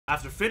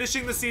After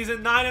finishing the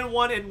season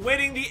 9-1 and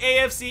winning the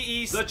AFC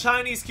East, the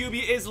Chinese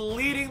QB is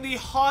leading the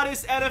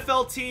hottest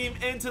NFL team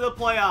into the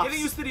playoffs. Getting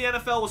used to the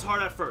NFL was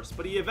hard at first,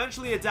 but he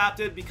eventually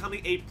adapted,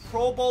 becoming a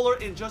Pro Bowler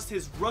in just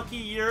his rookie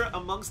year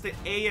amongst the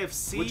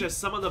AFC, which has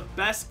some of the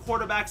best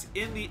quarterbacks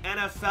in the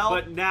NFL.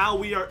 But now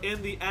we are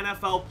in the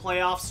NFL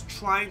playoffs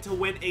trying to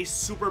win a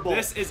Super Bowl.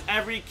 This is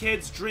every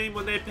kid's dream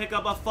when they pick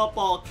up a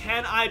football.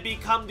 Can I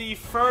become the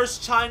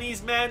first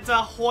Chinese man to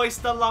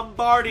hoist the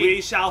Lombardi? We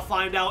shall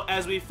find out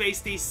as we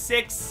face the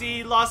 6th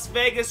seed Las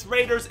Vegas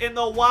Raiders in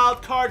the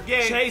wild card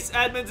game. Chase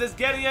Edmonds is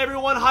getting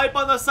everyone hype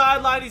on the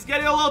sideline. He's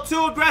getting a little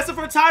too aggressive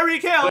for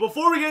Tyreek Hill. But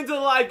before we get into the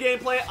live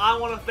gameplay, I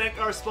want to thank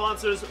our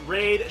sponsors,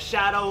 Raid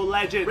Shadow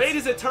Legends. Raid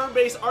is a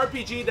turn-based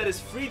RPG that is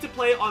free to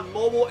play on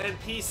mobile and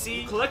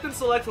PC. Collect and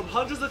select from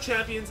hundreds of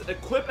champions,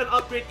 equip and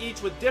upgrade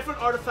each with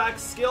different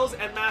artifacts, skills,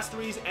 and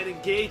masteries, and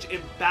engage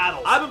in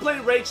battles. I've been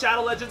playing Raid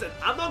Shadow Legends, and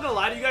I'm not gonna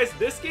lie to you guys,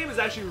 this game is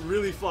actually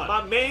really fun.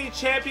 My main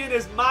champion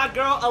is my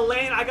girl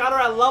Elaine. I got her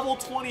at level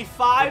 25.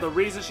 But the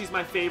reason she's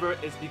my favorite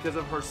is because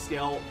of her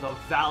skill, the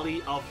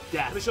Valley of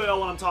Death. Let me show y'all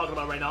what I'm talking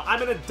about right now. I'm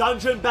in a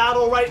dungeon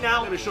battle right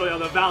now. Let me show y'all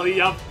the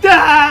Valley of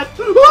Death.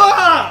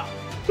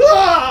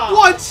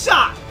 One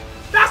shot.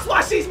 That's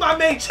why she's my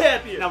main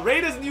champion. Now,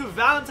 Raid is a new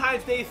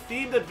Valentine's Day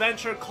themed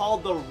adventure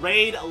called the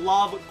Raid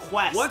Love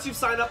Quest. Once you've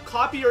signed up,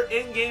 copy your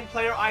in-game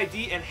player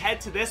ID and head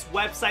to this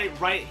website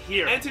right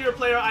here. Enter your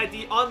player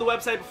ID on the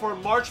website before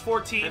March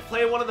 14th and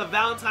play one of the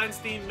Valentine's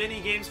themed mini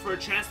games for a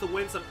chance to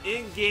win some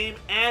in-game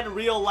and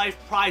real-life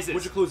prizes,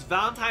 which includes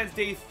Valentine's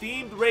Day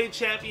themed Raid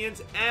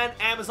champions and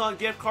Amazon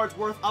gift cards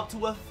worth up to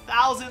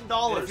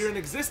 $1,000. If you're an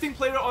existing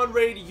player on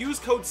Raid, use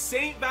code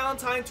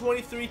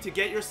SaintValentine23 to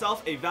get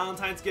yourself a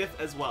Valentine's gift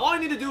as well. All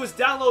you need to do is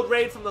download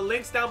Raid from the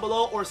links down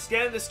below or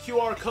scan this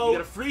QR code. You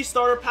get a free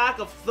starter pack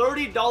of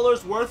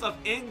 $30 worth of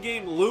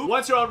in-game loot.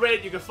 Once you're on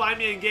Raid, you can find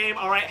me in-game.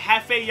 Alright,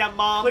 Hefe ya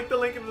mom. Click the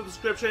link in the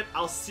description.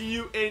 I'll see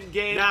you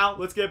in-game. Now,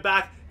 let's get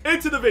back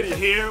into the video.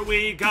 Here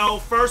we go.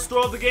 First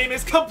throw of the game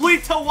is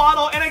complete to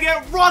Waddle, and I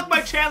get rocked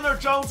by Chandler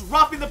Jones.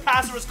 Roughing the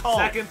passer is called.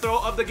 Second throw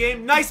of the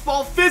game. Nice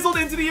ball fizzled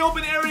into the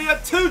open area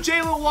to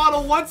Jalen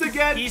Waddle once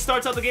again. He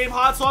starts out the game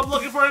hot, so I'm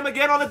looking for him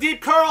again on a deep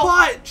curl.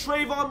 But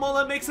Trayvon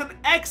Mullen makes an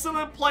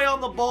excellent play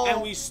on the ball,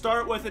 and we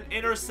start with an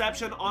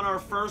interception on our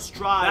first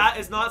drive. That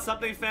is not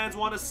something fans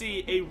want to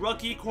see. A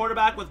rookie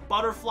quarterback with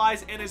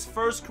butterflies in his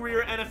first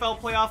career NFL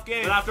playoff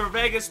game. But after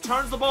Vegas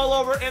turns the ball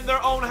over in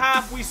their own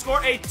half, we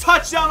score a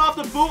touchdown off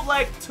the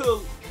bootleg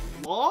to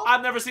Law.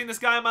 I've never seen this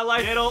guy in my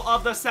life. Middle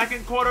of the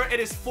second quarter, it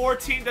is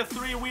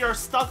 14-3. We are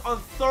stuck on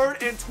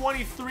 3rd and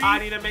 23. I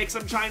need to make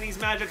some Chinese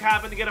magic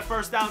happen to get a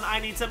first down. I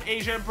need some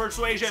Asian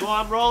persuasion. So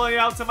I'm rolling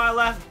out to my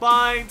left,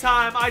 buying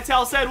time. I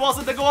tell Ced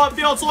Wilson to go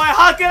upfield, so I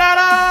huck it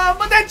at him.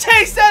 But then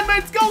Chase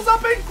Edmonds goes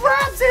up and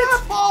grabs it.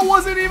 That ball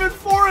wasn't even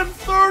for him.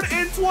 3rd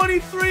and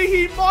 23.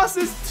 He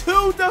bosses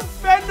 2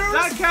 defenders.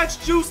 That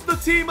catch juiced the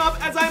team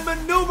up as I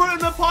maneuver in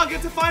the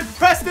pocket to find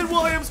Preston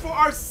Williams for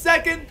our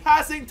second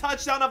passing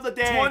touchdown of the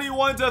day.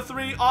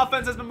 21-3.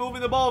 Offense has been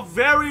moving the ball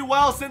very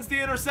well since the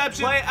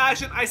interception. Play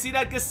action. I see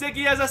that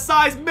Gesicki has a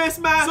size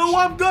mismatch, so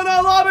I'm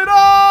gonna lob it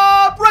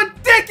up.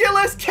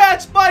 Ridiculous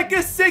catch by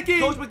Gesicki.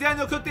 Coach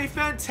McDaniel cooked a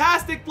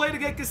fantastic play to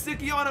get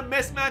Gesicki on a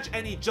mismatch,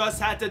 and he just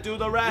had to do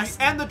the rest.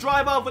 We end the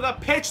drive off with a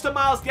pitch to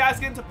Myles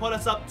Gaskin to put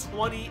us up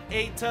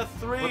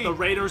 28-3. But the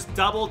Raiders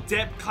double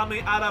dip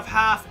coming out of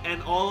half,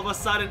 and all of a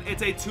sudden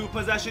it's a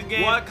 2-possession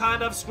game. What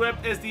kind of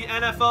script is the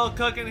NFL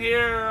cooking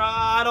here?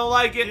 I don't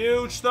like it.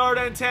 Huge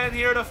 3rd and 10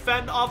 here to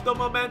fend off the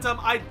momentum.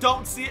 I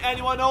don't see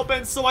anyone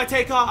open, so I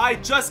take off. I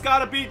just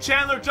gotta beat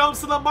Chandler Jones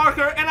to the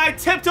marker, and I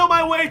tiptoe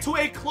my way to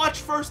a clutch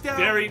first down.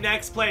 Very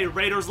next play,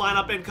 Raiders line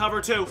up in cover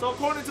 2. So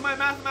according to my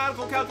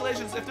mathematical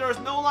calculations, if there is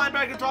no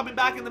linebacker dropping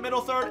back in the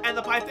middle third and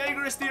the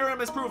Pythagoras theorem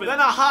is proven, then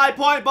a high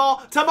point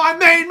ball to my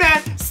main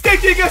man,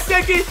 Sticky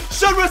Gesicki,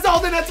 should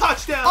result in a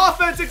touchdown.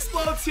 Offense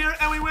explodes here,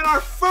 and we win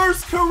our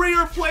first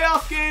career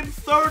playoff game,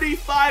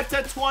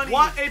 35-20.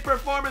 What a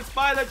performance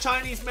by the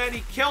Chinese man.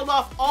 He killed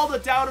off all the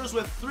doubters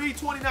with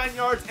 329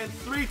 yards and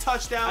 3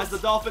 touchdowns as the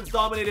Dolphins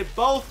dominated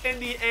both in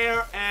the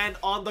air and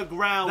on the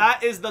ground.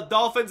 That is the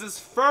Dolphins'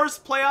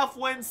 first playoff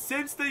win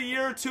since the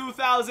year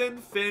 2000.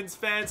 Fins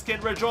fans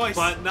can rejoice,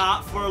 but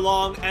not for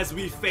long as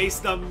we face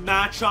the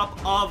matchup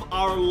of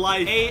our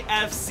life.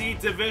 AFC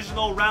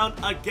divisional round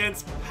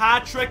against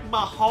Patrick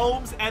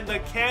Mahomes and the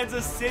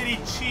Kansas City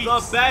Chiefs.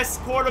 The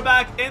best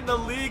quarterback in the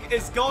league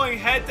is going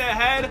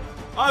head-to-head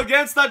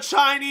against the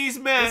Chinese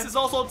man. This is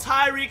also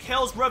Tyreek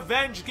Hill's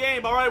revenge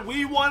game. Alright,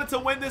 we wanted to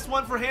win this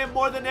one for him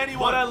more than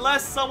anyone. But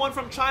unless someone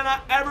from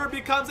China ever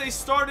becomes a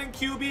starting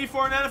QB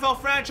for an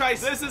NFL franchise,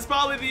 this is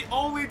probably the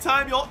only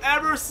time you'll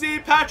ever see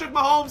Patrick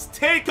Mahomes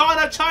take on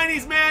a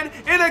Chinese man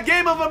in a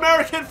game of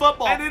American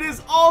football. And it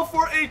is all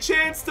for a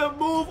chance to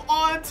move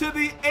on to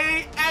the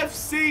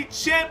AFC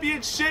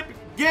Championship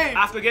game.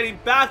 After getting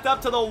backed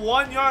up to the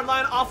 1-yard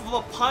line off of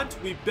a punt,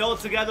 we build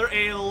together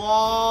a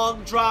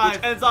long drive,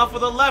 which ends off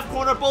with a left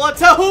corner bullet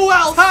to who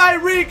else?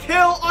 Tyreek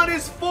Hill on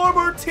his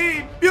former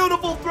team.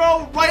 Beautiful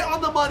throw right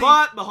on the money.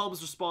 But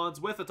Mahomes responds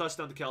with a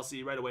touchdown to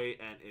Kelsey right away,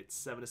 and it's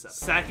 7-7.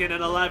 2nd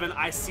and 11.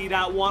 I see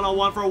that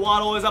one-on-one for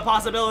Waddle is a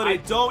possibility. I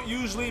don't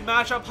usually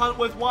match up Hunt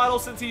with Waddle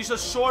since he's a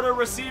shorter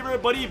receiver,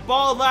 but he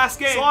balled last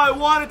game, so I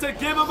wanted to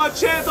give him a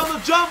chance on the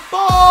jump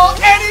ball,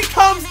 and he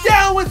comes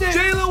down with it.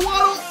 Jalen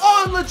Waddle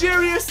on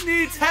L'Jarius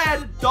Sneed's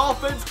head.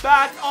 Dolphins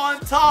back on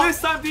top.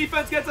 This time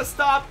defense gets a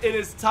stop. It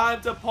is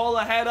time to pull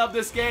ahead of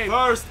this game.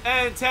 1st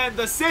and 10.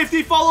 The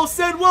safety follows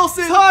Sid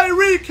Wilson.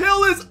 Tyreek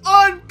Hill is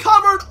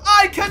uncovered.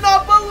 I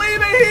cannot believe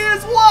it. He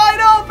is wide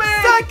open.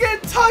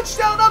 2nd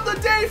touchdown of the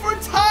day for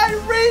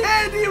Tyreek.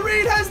 Andy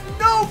Reid has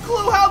no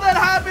clue how that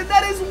happened.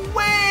 That is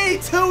way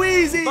too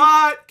easy.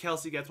 But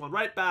Kelsey gets one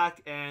right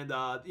back, and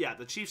yeah,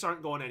 the Chiefs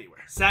aren't going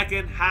anywhere.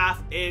 2nd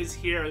half is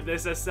here.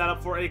 This is set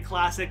up for a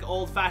classic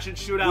old-fashioned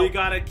shootout. We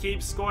gotta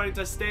keep scoring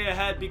to stay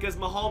ahead because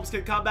Mahomes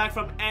can come back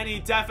from any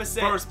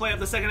deficit. First play of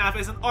the 2nd half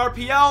is an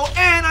RPO,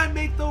 and I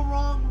make the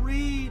wrong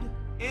read.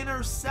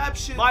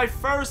 Interception. My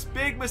first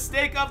big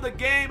mistake of the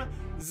game.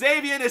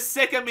 Xavier is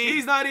sick of me.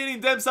 He's not eating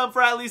dim sum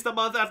for at least a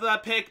month after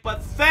that pick,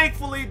 but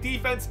thankfully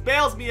defense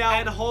bails me out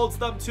and holds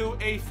them to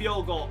a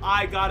field goal.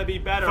 I gotta be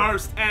better.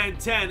 1st and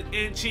 10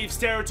 in Chiefs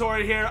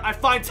territory here. I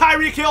find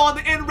Tyreek Hill on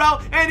the in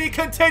route, and he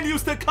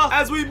continues to cut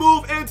as we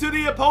move into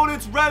the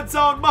opponent's red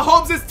zone.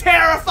 Mahomes is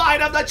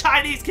terrified of the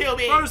Chinese QB.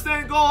 1st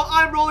and goal.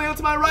 I'm rolling out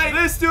to my right.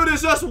 This dude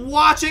is just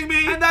watching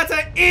me, and that's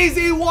an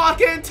easy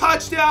walk-in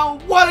touchdown.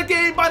 What a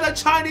game by the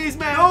Chinese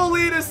man. No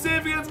lead is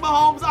safe against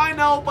Mahomes, I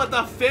know, but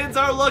the Finns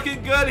are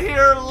looking good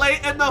here late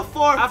in the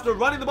 4th. After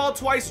running the ball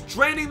twice,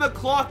 draining the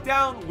clock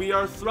down, we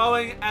are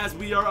throwing as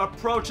we are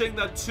approaching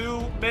the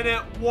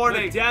 2-minute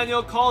warning.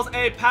 Daniel calls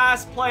a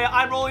pass play.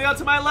 I'm rolling out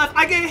to my left.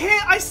 I get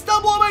hit. I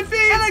stumble on my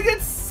feet, and I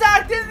get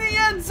sacked in the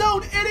end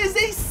zone. It is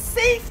a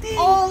safety.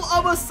 All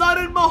of a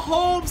sudden,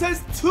 Mahomes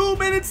has 2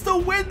 minutes to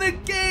win the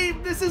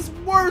game. This is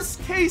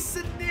worst case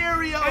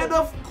scenario. And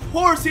of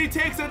course, he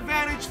takes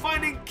advantage,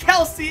 finding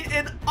Kelsey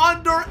in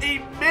under a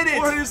minute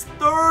for his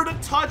 3rd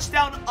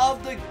touchdown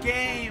of the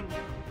game.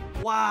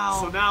 Wow.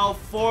 So now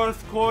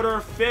 4th quarter,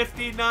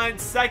 59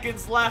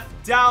 seconds left,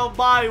 down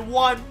by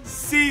 1,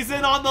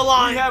 season on the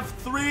line. We have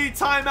 3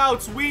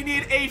 timeouts. We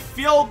need a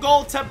field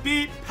goal to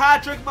beat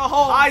Patrick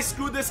Mahomes. I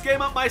screwed this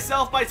game up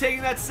myself by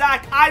taking that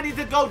sack. I need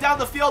to go down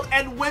the field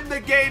and win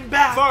the game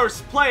back.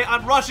 First play,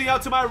 I'm rushing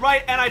out to my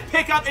right, and I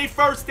pick up a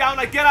 1st down.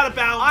 I get out of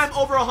bounds. I'm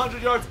over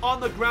 100 yards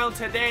on the ground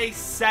today.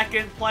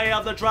 2nd play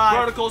of the drive.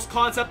 Verticals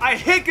concept. I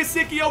hit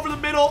Gesicki over the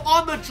middle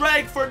on the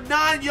drag for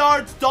 9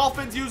 yards.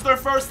 Dolphins use their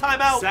 1st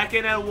timeout. 2nd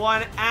and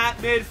 1 at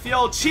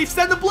midfield. Chiefs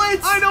send the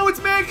blitz. I know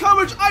it's man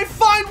coverage. I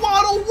find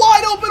Waddle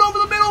wide open over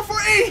the middle for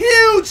a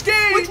huge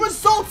gain, which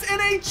results in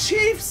a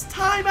Chiefs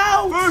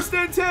timeout.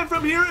 1st and 10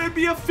 from here. It'd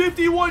be a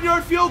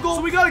 51-yard field goal,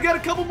 so we gotta get a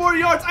couple more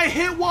yards. I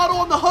hit Waddle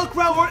on the hook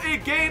route for a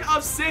gain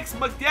of 6.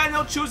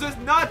 McDaniel chooses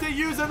not to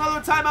use another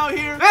timeout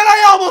here, and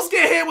I almost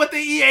get hit with the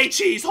EA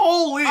cheese.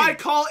 Holy! I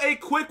call a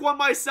quick one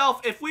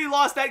myself. If we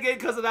lost that game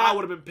because of that, I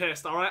would have been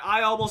pissed, all right?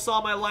 I almost saw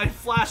my life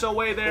flash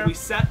away there. We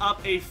set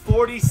up a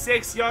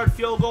 46-yard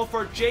field goal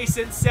for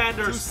Jason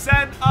Sanders to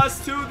send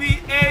us to the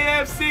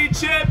AFC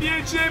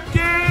Championship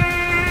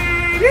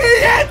game. He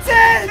hits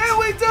it! And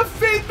we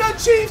defeat the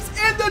Chiefs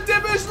in the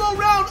divisional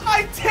round.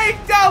 I take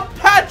down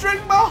Patrick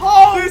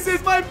Mahomes. This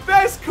is my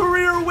best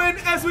career win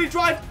as we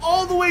drive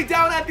all the way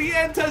down at the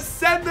end to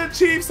send the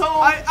Chiefs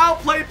home. I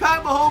outplayed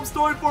Pat Mahomes,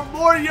 throwing for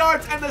more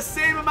yards and the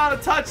same amount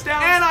of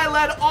touchdowns, and I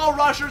led all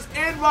rushers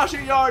in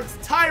rushing yards.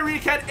 Tyreek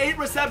had 8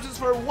 receptions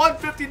for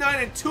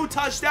 159 and 2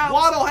 touchdowns.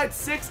 Waddle had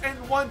 6 and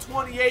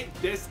 128.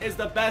 This is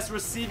the best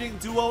receiving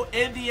duo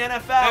in the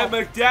NFL. And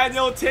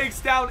McDaniel takes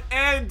down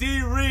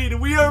Andy Reid.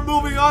 We are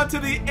moving on to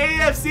the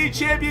AFC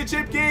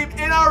Championship game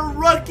in our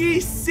rookie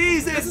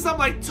season. This is some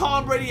like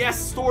Tom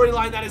Brady-esque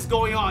storyline that is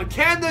going on.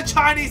 Can the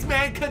Chinese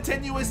man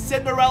continue his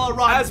Cinderella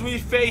run as we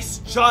face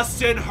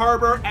Justin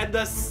Herbert and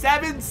the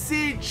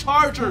 7-seed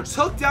Chargers,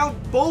 who took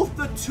down both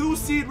the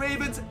 2-seed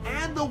Ravens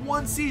and the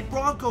 1-seed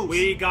Broncos?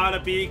 We gotta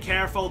be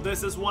careful.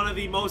 This is one of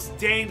the most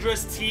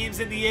dangerous teams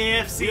in the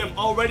AFC. We have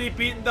already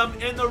beaten them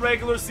in the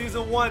regular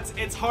season once.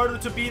 It's harder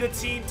to beat a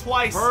team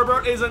twice.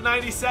 Herbert is a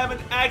 97,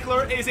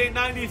 Eckler is a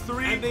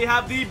 93, and they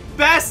have the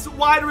best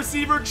wide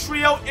receiver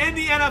trio in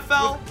the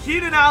NFL with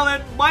Keenan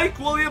Allen, Mike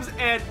Williams,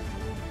 and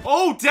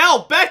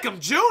Odell Beckham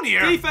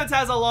Jr. Defense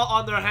has a lot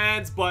on their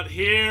hands, but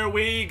here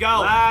we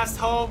go. Last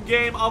home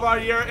game of our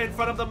year in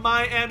front of the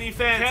Miami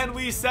fans. Can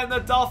we send the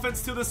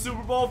Dolphins to the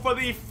Super Bowl for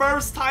the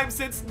first time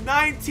since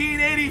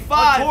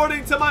 1985?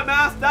 According to my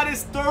math, that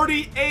is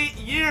 38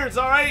 years,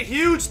 all right?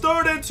 Huge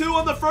 3rd and 2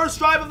 on the first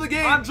drive of the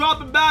game. I'm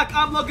dropping back.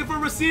 I'm looking for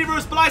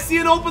receivers, but I see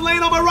an open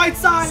lane on my right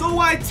side. So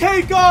I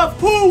take off.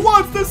 Who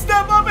wants to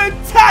step up and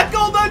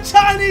tackle the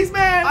Chinese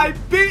man? I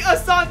beat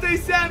Asante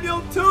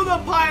Samuel to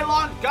the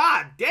pylon.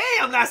 God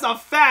damn, that's a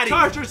fatty.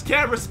 Chargers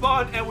can't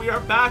respond, and we are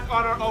back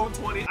on our own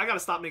 20. I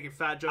gotta stop making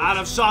fat jokes. Out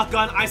of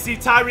shotgun, I see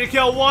Tyreek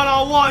Hill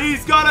one-on-one.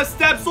 He's got a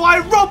step, so I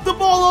rope the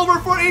ball over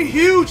for a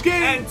huge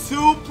gain. And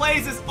 2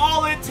 plays is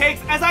all it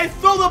takes as I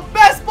throw the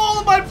best ball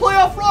of my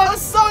playoff run.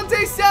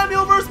 Asante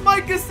Samuel versus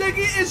Mike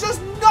Gesicki is just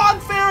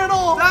not fair at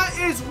all. That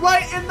is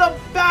right in the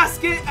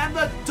basket, and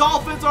the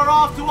Dolphins are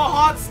off to a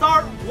hot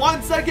start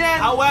once again.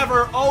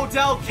 However,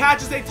 Odell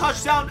catches a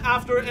touchdown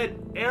after an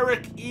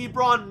Eric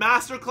Ebron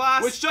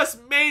masterclass, which just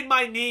made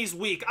my knees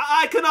weak.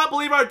 I cannot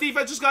believe our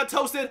defense just got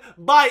toasted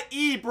by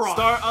Ebron.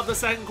 Start of the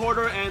second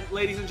quarter, and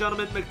ladies and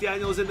gentlemen,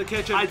 McDaniel is in the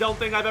kitchen. I don't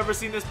think I've ever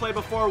seen this play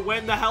before.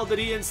 When the hell did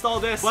he install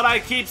this? But I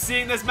keep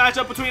seeing this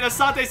matchup between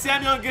Asante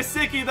Samuel and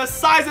Gesicki. The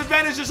size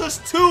advantage is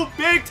just too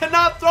big to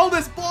not throw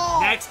this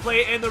ball. Next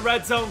play in the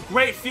red zone.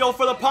 Great feel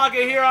for the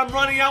pocket here. I'm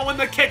running out when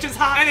the kitchen's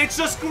hot, and it's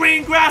just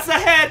green grass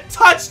ahead.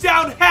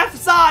 Touchdown,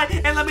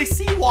 JefeZhai, and let me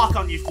see walk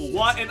on you fool.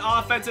 What an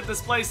offensive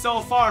display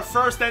so far.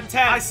 1st and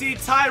 10. I see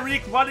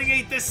Tyreek running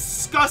a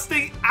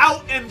disgusting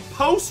out and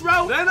post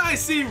route. Then I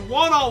see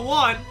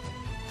one-on-one.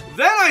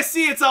 Then I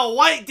see it's a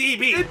white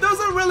DB. It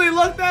doesn't really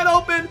look that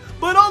open,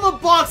 but all the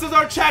boxes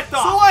are checked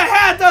off. So I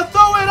had to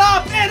throw it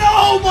up, and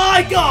oh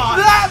my god,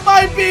 that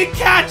might be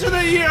catch of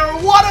the year.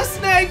 What a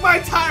snag by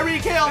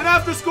Tyreek Hill. And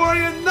after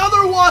scoring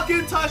another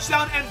walk-in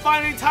touchdown and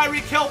finding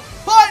Tyreek Hill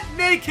butt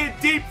naked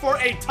deep for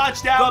a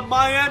touchdown, the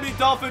Miami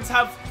Dolphins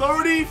have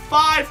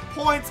 35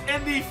 points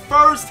in the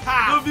first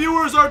half. The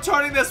viewers are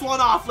turning this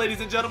one off, ladies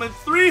and gentlemen.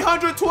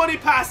 320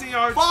 passing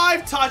yards,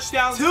 5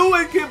 touchdowns, 2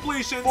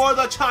 incompletions for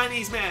the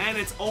Chinese man. And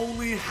it's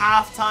only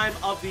halftime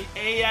of the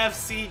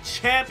AFC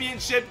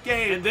Championship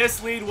game. And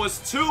this lead was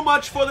too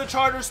much for the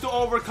Chargers to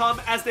overcome,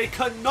 as they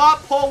could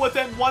not pull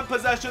within 1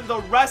 possession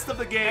the rest of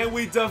the game. And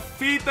we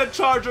defeat the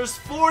Chargers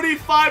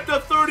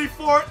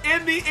 45-34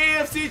 in the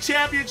AFC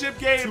Championship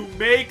game to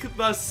make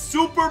the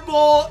Super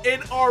Bowl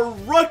in our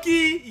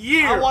rookie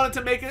year. I wanted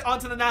to make it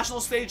onto the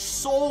national stage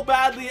so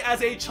badly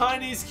as a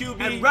Chinese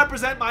QB and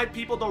represent my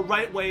people the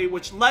right way,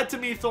 which led to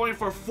me throwing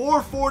for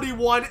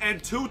 441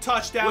 and 2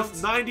 touchdowns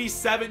with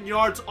 97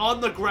 yards on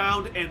the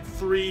ground and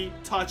 3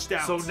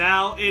 touchdowns. So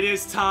now it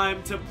is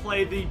time to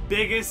play the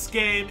biggest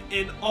game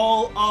in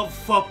all of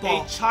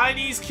football. A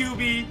Chinese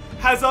QB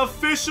has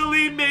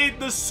officially made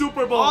the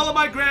Super Bowl. All of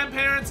my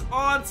grandparents,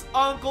 aunts,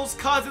 uncles,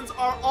 cousins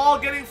are all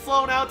getting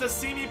flown out to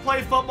see me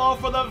play football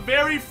for the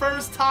very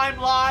first time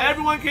live.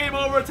 Everyone came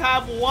over to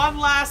have one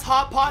last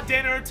hot pot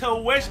dinner to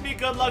wish me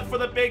good luck for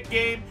the big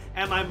game,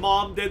 and my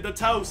mom did the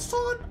toast.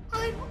 Son,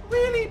 I'm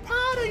really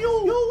proud of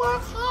you. You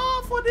work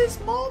hard for this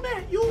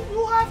moment. You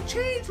have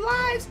changed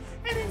lives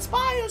and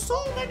inspired so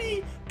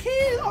many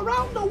kids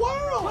around the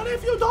world. But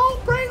if you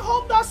don't bring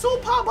home the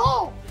Super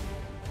Bowl,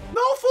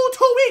 no food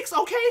 2 weeks,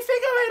 okay? Figure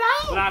it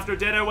out. But after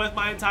dinner with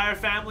my entire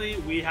family,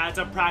 we had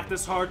to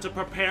practice hard to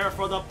prepare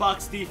for the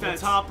Bucs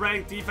defense. The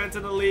top-ranked defense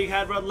in the league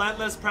had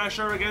relentless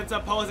pressure against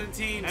opposing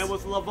teams. And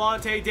with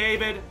Levante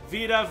David,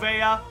 Vita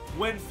Vea,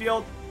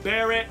 Winfield,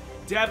 Barrett,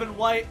 Devin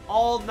White,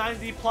 all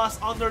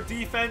 90+ on their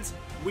defense,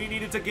 we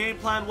needed to game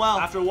plan well.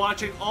 After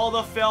watching all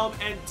the film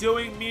and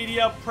doing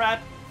media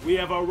prep, we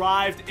have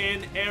arrived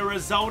in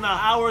Arizona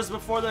hours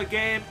before the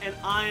game, and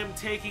I am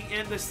taking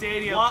in the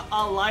stadium. What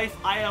a life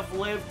I have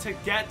lived to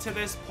get to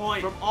this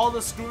point. From all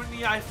the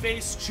scrutiny I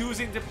faced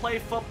choosing to play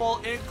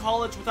football in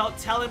college without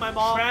telling my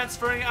mom,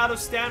 transferring out of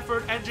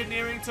Stanford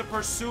Engineering to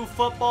pursue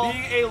football,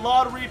 being a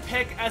lottery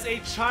pick as a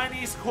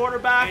Chinese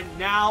quarterback, and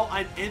now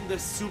I'm in the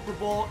Super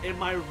Bowl in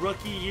my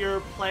rookie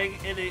year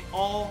playing in an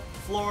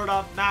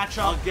all-Florida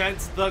matchup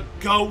against the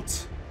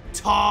GOAT,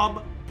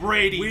 Tom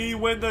Brady. We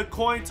win the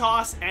coin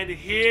toss, and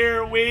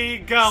here we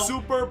go.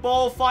 Super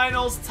Bowl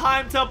finals,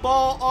 time to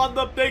ball on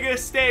the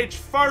biggest stage.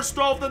 First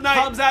throw of the night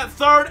comes at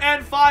 3rd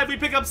and 5. We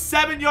pick up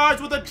 7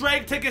 yards with a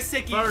drag to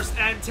Gesicki. 1st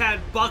and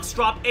 10. Bucks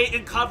drop 8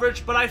 in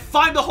coverage, but I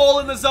find the hole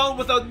in the zone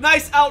with a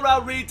nice out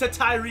route read to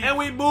Tyreek. And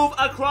we move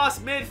across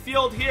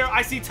midfield here.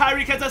 I see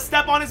Tyreek has a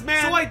step on his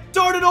man, so I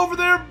darted over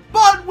there,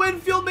 but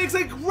Winfield makes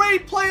a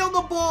great play on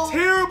the ball.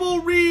 Terrible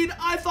read.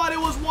 I thought it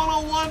was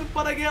one-on-one,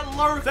 but I get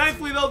lurched.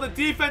 Thankfully, though, the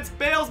defense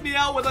bails me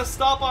out with a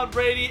stop on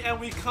Brady, and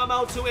we come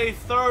out to a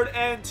 3rd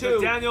and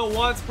 2. Daniel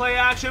wants play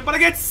action, but I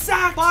get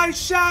sacked by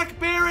Shaq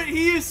Barrett.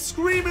 He is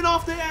screaming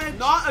off the edge.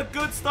 Not a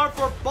good start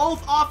for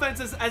both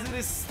offenses, as it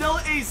is still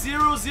a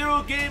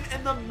 0-0 game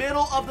in the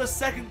middle of the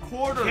second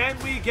quarter. Can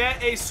we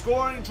get a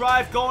scoring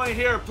drive going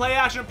here? Play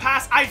action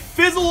pass. I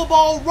fizzle a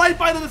ball right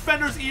by the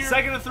defender's ear.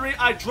 2nd and 3.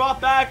 I drop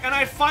back, and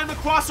I find the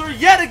crosser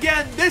yet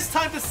again, this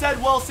time to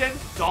Ced Wilson.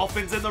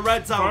 Dolphins in the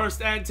red zone.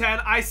 1st and 10.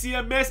 I see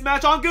a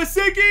mismatch on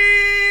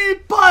Gesicki.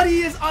 but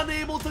he is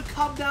unable to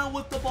come down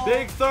with the ball.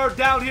 Big third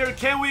down here.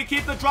 Can we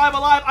keep the drive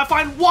alive? I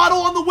find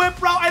Waddle on the whip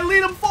route. I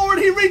lead him forward.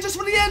 He reaches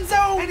for the end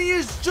zone, and he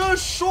is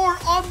just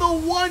short on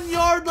the 1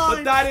 yard line.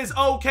 But that is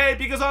okay,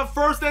 because on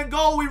first and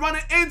goal, we run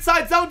it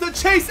inside zone to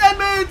Chase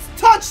Edmonds.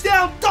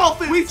 Touchdown,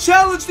 Dolphins. We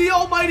challenge the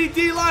almighty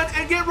D-line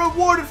and get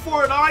rewarded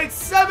for it. All right,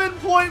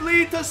 7-point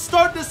lead to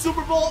start the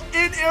Super Bowl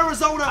in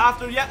Arizona.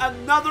 After yet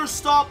another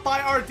stop by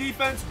our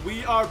defense,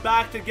 we are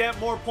back to get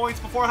more points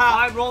before half.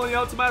 I'm rolling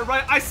out to my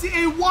right. I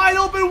see a wide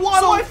open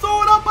Waddle. So I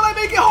throw it up, but I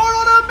make it hard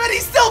on him, and he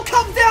still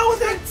comes down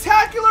with a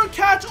spectacular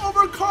catch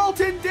over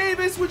Carlton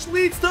Davis, which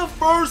leads to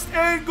first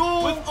and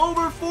goal. With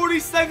over 40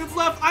 seconds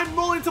left, I'm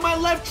rolling to my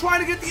left,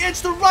 trying to get the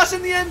edge to rush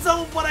in the end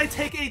zone, but I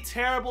take a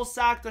terrible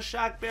sack to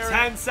Shaq Barrett.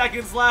 10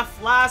 seconds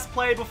left, last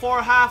play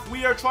before half.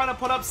 We are trying to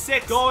put up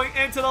 6. Going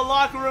into the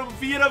locker room,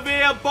 Vita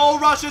bull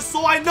rushes,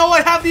 so I know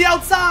I have the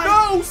outside.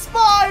 No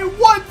spy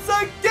once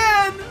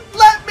again.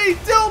 Let me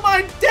do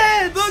my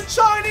dance. The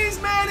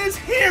Chinese man is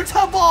here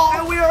to ball,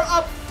 and we are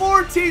up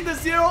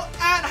 14-0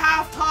 at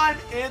halftime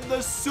in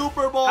the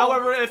Super Bowl.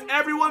 However, if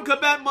everyone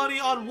could bet money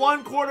on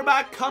one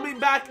quarterback coming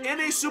back in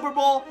a Super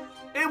Bowl,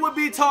 it would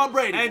be Tom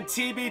Brady. And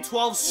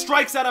TB12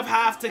 strikes out of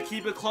half to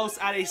keep it close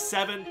at a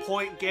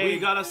 7-point game. We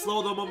gotta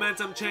slow the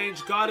momentum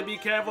change. Gotta be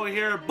careful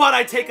here. But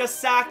I take a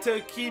sack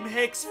to Akeem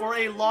Hicks for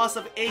a loss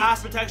of 8.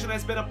 Pass protection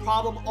has been a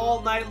problem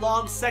all night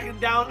long.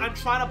 Second down. I'm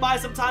trying to buy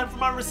some time for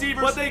my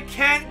receivers, but they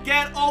can't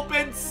get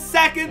open.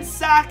 Second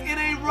sack in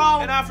a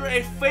row. And after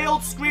a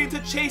failed screen to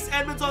Chase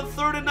Edmonds on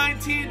 3rd and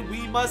 19,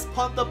 we must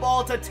punt the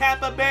ball to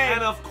Tampa Bay.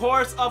 And of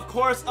course,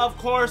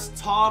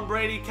 Tom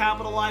Brady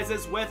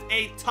capitalizes with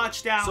a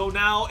touchdown. So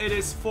now it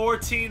is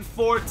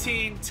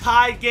 14-14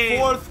 tie game.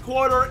 4th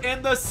quarter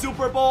in the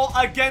Super Bowl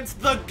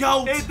against the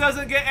GOAT. It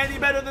doesn't get any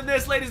better than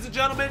this, ladies and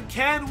gentlemen.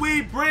 Can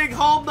we bring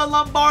home the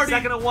Lombardi?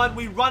 2nd and 1,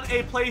 we run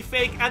a play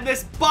fake, and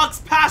this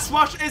Bucs pass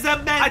rush is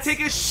immense. I take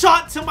a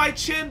shot to my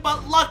chin,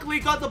 but luckily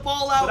got the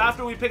ball out. But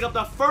after we pick up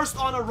the first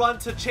on a run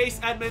to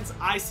Chase Edmonds,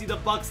 I see the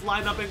Bucs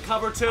line up in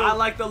cover 2. I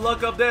like the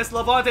look of this.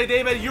 Levante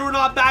David, you're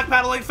not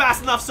backpedaling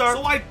fast enough, sir.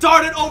 So I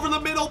dart it over the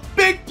middle.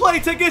 Big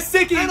play to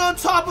Gesicki. And on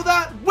top of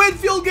that,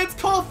 Winfield gets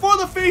called for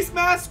the face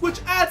mask, which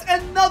adds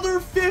another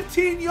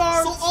 15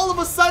 yards. So all of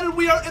a sudden,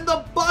 we are in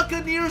the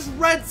Buccaneers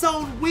red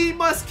zone. We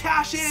must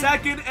cash in.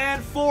 2nd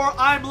and 4.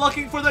 I'm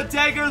looking for the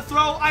dagger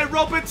throw. I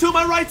rope it to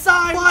my right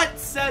side, but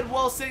said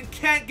Wilson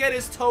can't get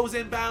his toes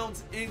in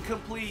bounds.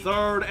 Incomplete.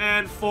 3rd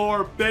and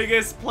 4.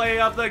 Biggest play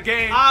of the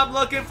game. I'm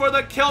looking for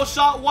the kill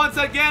shot once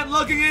again,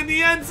 looking in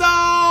the end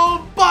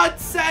zone, but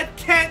said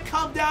can't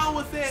come down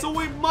with it. So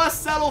we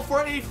must settle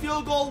for a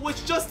field goal,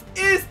 which just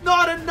is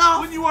not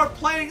enough when you are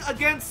playing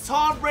against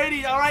Tom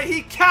Brady. All right,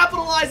 he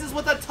capitalizes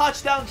with a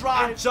touchdown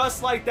drive, and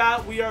just like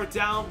that, we are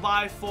down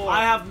by 4.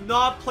 I have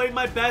not played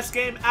my best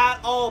game at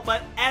all,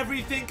 but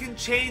everything can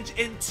change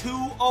in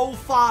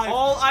 2:05.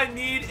 All I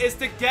need is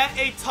to get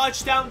a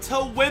touchdown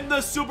to win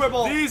the Super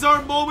Bowl. These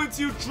are moments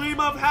you dream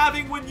of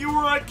having when you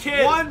were a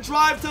kid. One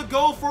drive to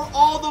go for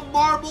all the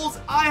marbles.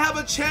 I have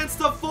a chance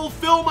to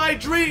fulfill my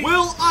dream.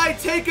 Will I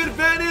take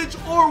advantage,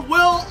 or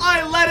will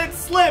I let it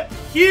slip?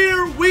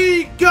 Here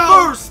we go.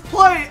 First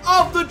play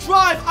of the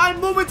drive. I'm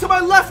moving to my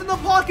left in the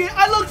pocket.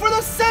 I look for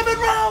the 7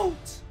 route,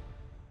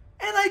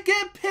 and I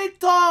get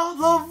picked off.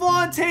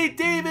 Levante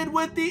David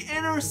with the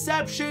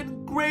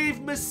interception.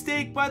 Grave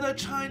mistake by the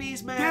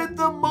Chinese man. Did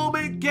the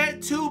moment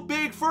get too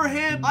big for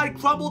him? I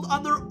crumbled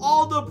under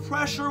all the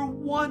pressure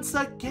once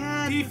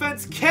again.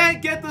 Defense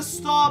can't get the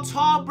stop.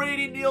 Tom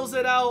Brady kneels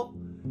it out,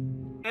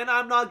 and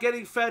I'm not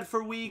getting fed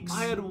for weeks.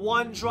 I had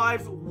one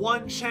drive,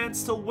 one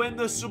chance to win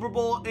the Super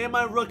Bowl in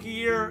my rookie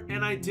year,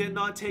 and I did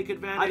not take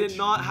advantage. I did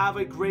not have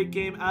a great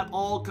game at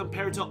all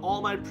compared to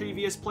all my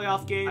previous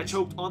playoff games. I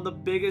choked on the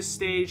biggest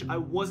stage. I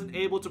wasn't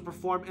able to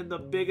perform in the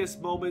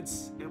biggest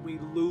moments, and we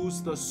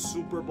lose the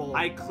Super Bowl.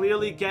 I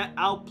clearly get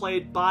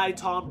outplayed by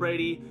Tom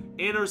Brady.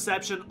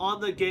 Interception on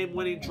the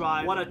game-winning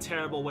drive. What a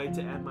terrible way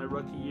to end my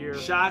rookie year.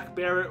 Shaq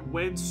Barrett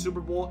wins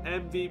Super Bowl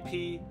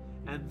MVP.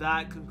 And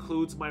that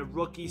concludes my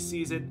rookie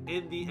season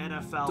in the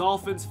NFL.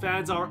 Dolphins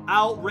fans are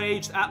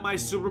outraged at my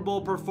Super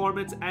Bowl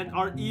performance and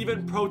are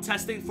even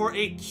protesting for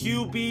a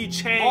QB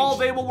change. All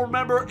they will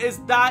remember is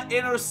that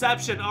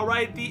interception, all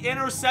right? The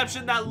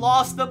interception that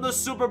lost them the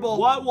Super Bowl.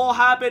 What will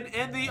happen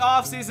in the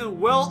offseason?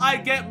 Will I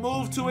get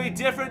moved to a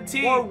different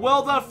team? Or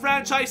will the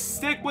franchise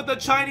stick with the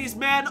Chinese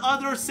man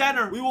under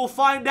center? We will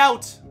find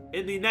out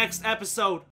in the next episode